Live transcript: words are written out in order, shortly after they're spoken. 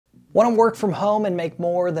Want to work from home and make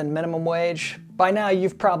more than minimum wage? By now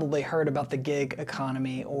you've probably heard about the gig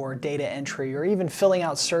economy or data entry or even filling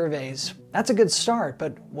out surveys. That's a good start,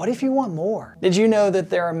 but what if you want more? Did you know that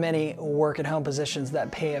there are many work-at-home positions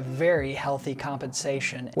that pay a very healthy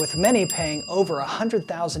compensation, with many paying over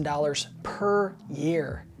 $100,000 per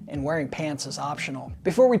year? And wearing pants is optional.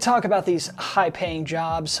 Before we talk about these high-paying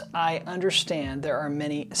jobs, I understand there are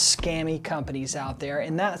many scammy companies out there,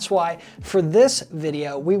 and that's why for this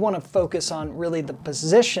video we want to focus on really the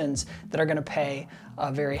positions that are going to pay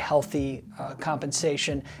a very healthy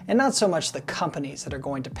compensation, and not so much the companies that are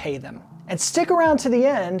going to pay them. And stick around to the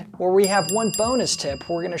end where we have one bonus tip.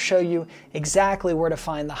 We're going to show you exactly where to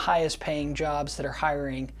find the highest paying jobs that are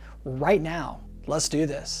hiring right now. Let's do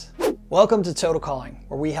this. Welcome to Total Calling,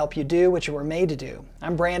 where we help you do what you were made to do.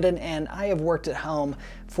 I'm Brandon, and I have worked at home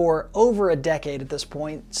for over a decade at this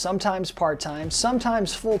point, sometimes part-time,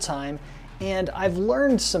 sometimes full-time, and I've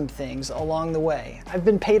learned some things along the way. I've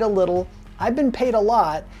been paid a little, I've been paid a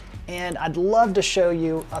lot, and I'd love to show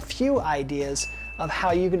you a few ideas of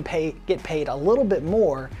how you can get paid a little bit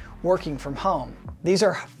more working from home. These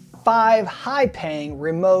are 5 high-paying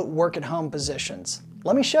remote work-at-home positions.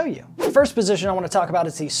 Let me show you. The first position I want to talk about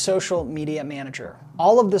is the social media manager.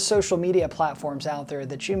 All of the social media platforms out there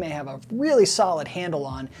that you may have a really solid handle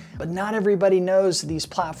on, but not everybody knows these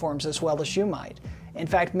platforms as well as you might. In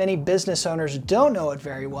fact, many business owners don't know it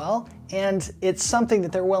very well, and it's something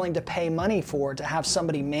that they're willing to pay money for, to have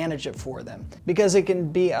somebody manage it for them, because it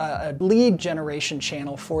can be a lead generation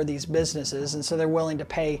channel for these businesses, and so they're willing to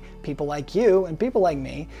pay people like you and people like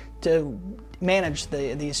me to manage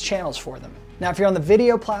these channels for them. Now, if you're on the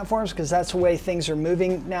video platforms, because that's the way things are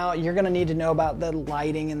moving now, you're going to need to know about the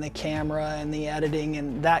lighting and the camera and the editing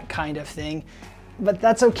and that kind of thing. But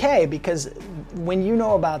that's okay, because when you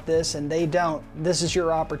know about this and they don't, this is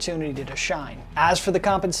your opportunity to shine. As for the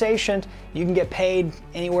compensation, you can get paid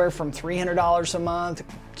anywhere from $300 a month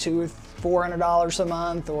to $400 a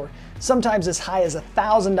month, or sometimes as high as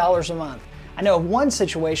 $1,000 a month. I know of one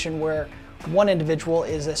situation where one individual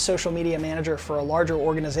is a social media manager for a larger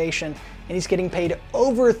organization, and he's getting paid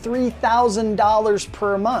over $3,000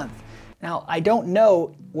 per month. Now, I don't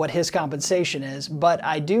know what his compensation is, but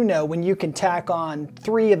I do know when you can tack on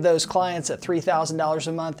 3 of those clients at $3,000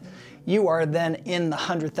 a month, you are then in the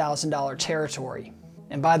 $100,000 territory.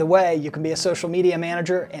 And by the way, you can be a social media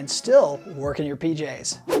manager and still work in your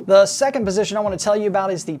PJs. The second position I want to tell you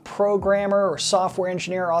about is the programmer or software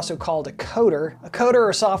engineer, also called a coder. A coder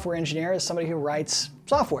or software engineer is somebody who writes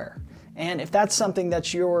software. And if that's something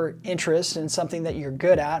that's your interest and something that you're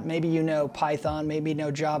good at, maybe you know Python, maybe you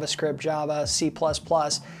know JavaScript, Java, C++,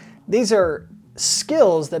 these are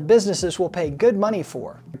skills that businesses will pay good money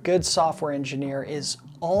for. A good software engineer is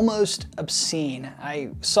almost obscene. I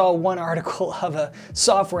saw one article of a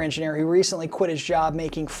software engineer who recently quit his job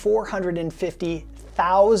making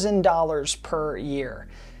 $450,000 per year.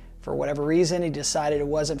 For whatever reason, he decided it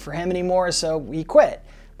wasn't for him anymore, so he quit.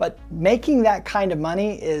 But making that kind of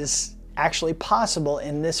money is actually possible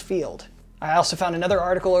in this field. I also found another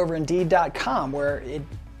article over Indeed.com where it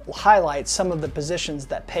highlights some of the positions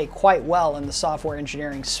that pay quite well in the software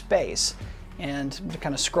engineering space. And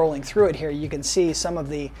kind of scrolling through it here, you can see some of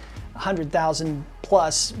the 100,000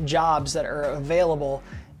 plus jobs that are available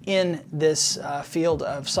in this field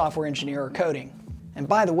of software engineer or coding. And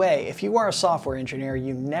by the way, if you are a software engineer,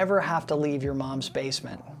 you never have to leave your mom's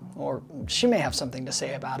basement. Or she may have something to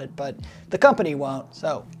say about it, but the company won't,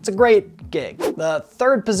 so it's a great gig. The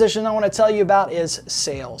third position I want to tell you about is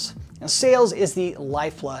sales. Now, sales is the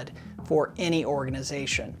lifeblood for any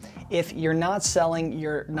organization. If you're not selling,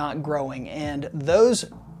 you're not growing, and those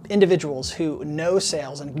individuals who know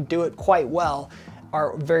sales and do it quite well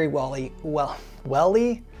are very wealthy,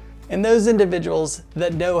 and those individuals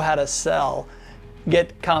that know how to sell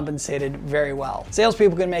get compensated very well.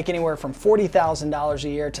 Salespeople can make anywhere from $40,000 a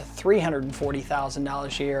year to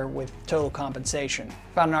 $340,000 a year with total compensation.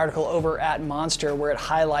 Found an article over at Monster where it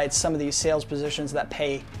highlights some of these sales positions that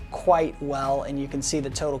pay quite well, and you can see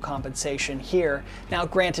the total compensation here. Now,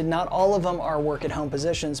 granted, not all of them are work-at-home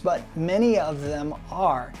positions, but many of them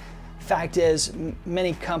are. Fact is,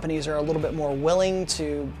 many companies are a little bit more willing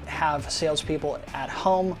to have salespeople at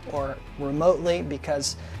home or remotely,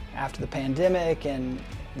 because after the pandemic and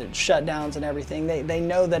the shutdowns and everything, they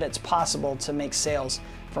know that it's possible to make sales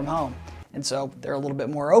from home. And so they're a little bit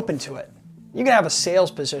more open to it. You can have a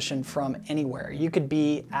sales position from anywhere. You could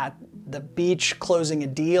be at the beach closing a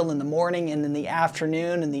deal in the morning, and in the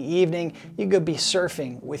afternoon and the evening, you could be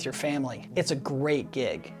surfing with your family. It's a great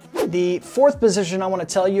gig. The fourth position I want to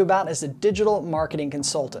tell you about is a digital marketing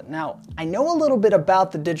consultant. Now, I know a little bit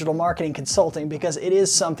about the digital marketing consulting because it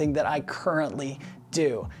is something that I currently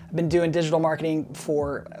do. I've been doing digital marketing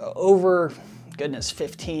for over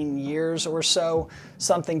 15 years or so,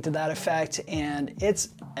 something to that effect, and it's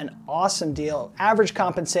an awesome deal. Average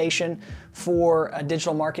compensation for a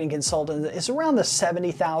digital marketing consultant is around the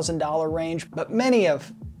 $70,000 range, but many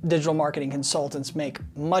of digital marketing consultants make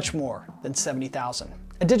much more than $70,000.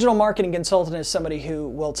 A digital marketing consultant is somebody who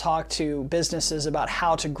will talk to businesses about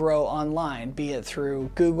how to grow online, be it through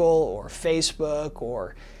Google or Facebook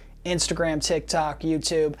or Instagram, TikTok,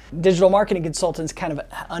 YouTube. Digital marketing consultants kind of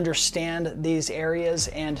understand these areas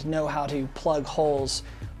and know how to plug holes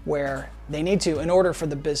where they need to in order for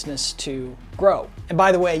the business to grow. And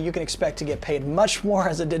by the way, you can expect to get paid much more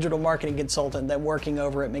as a digital marketing consultant than working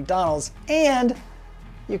over at McDonald's, and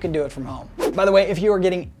you can do it from home. By the way, if you are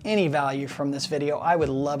getting any value from this video, I would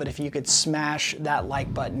love it if you could smash that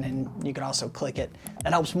like button, and you can also click it.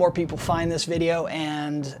 That helps more people find this video,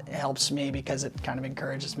 and it helps me because it kind of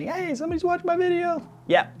encourages me. Hey, somebody's watching my video.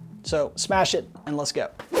 Yeah, so smash it and let's go.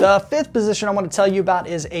 The fifth position I want to tell you about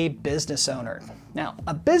is a business owner. Now,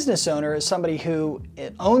 a business owner is somebody who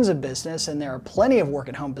owns a business, and there are plenty of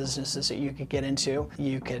work-at-home businesses that you could get into.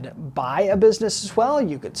 You could buy a business as well,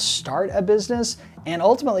 you could start a business, and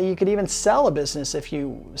ultimately you could even sell a business if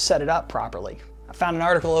you set it up properly. I found an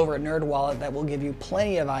article over at NerdWallet that will give you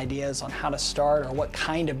plenty of ideas on how to start or what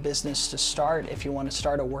kind of business to start if you want to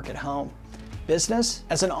start a work-at-home business.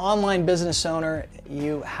 As an online business owner,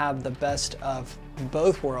 you have the best of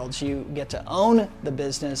both worlds. You get to own the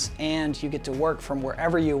business and you get to work from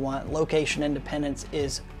wherever you want. Location independence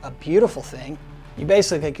is a beautiful thing. You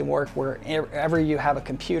basically can work wherever you have a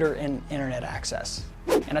computer and internet access.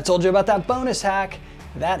 And I told you about that bonus hack.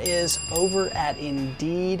 That is over at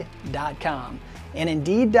Indeed.com. And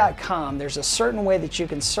Indeed.com, there's a certain way that you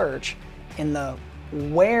can search. In the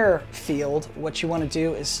where field, what you want to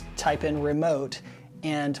do is type in remote,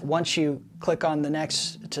 and once you click on the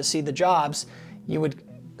next to see the jobs, you would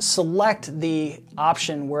select the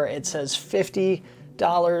option where it says $50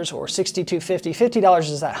 or $62.50. $50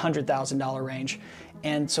 is that $100,000 range.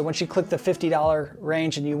 And so once you click the $50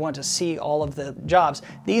 range and you want to see all of the jobs,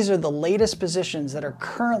 these are the latest positions that are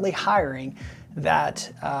currently hiring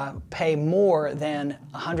that pay more than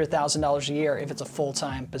 $100,000 a year if it's a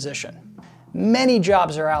full-time position. Many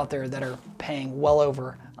jobs are out there that are paying well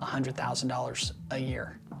over $100,000 a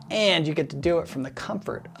year. And you get to do it from the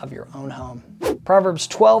comfort of your own home. Proverbs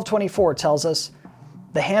 12:24 tells us,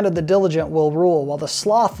 "The hand of the diligent will rule, while the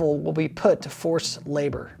slothful will be put to forced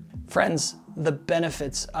labor." Friends, the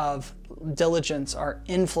benefits of diligence are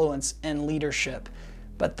influence and leadership,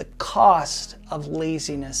 but the cost of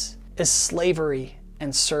laziness is slavery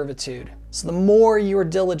and servitude. So the more you're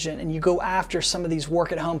diligent and you go after some of these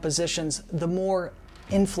work-at-home positions, the more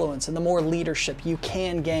influence and the more leadership you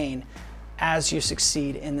can gain as you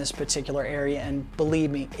succeed in this particular area. And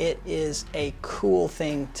believe me, it is a cool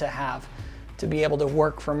thing to have, to be able to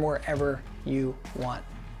work from wherever you want.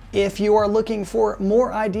 If you are looking for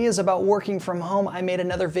more ideas about working from home, I made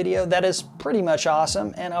another video that is pretty much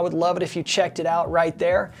awesome, and I would love it if you checked it out right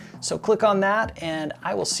there. So click on that, and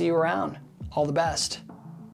I will see you around. All the best.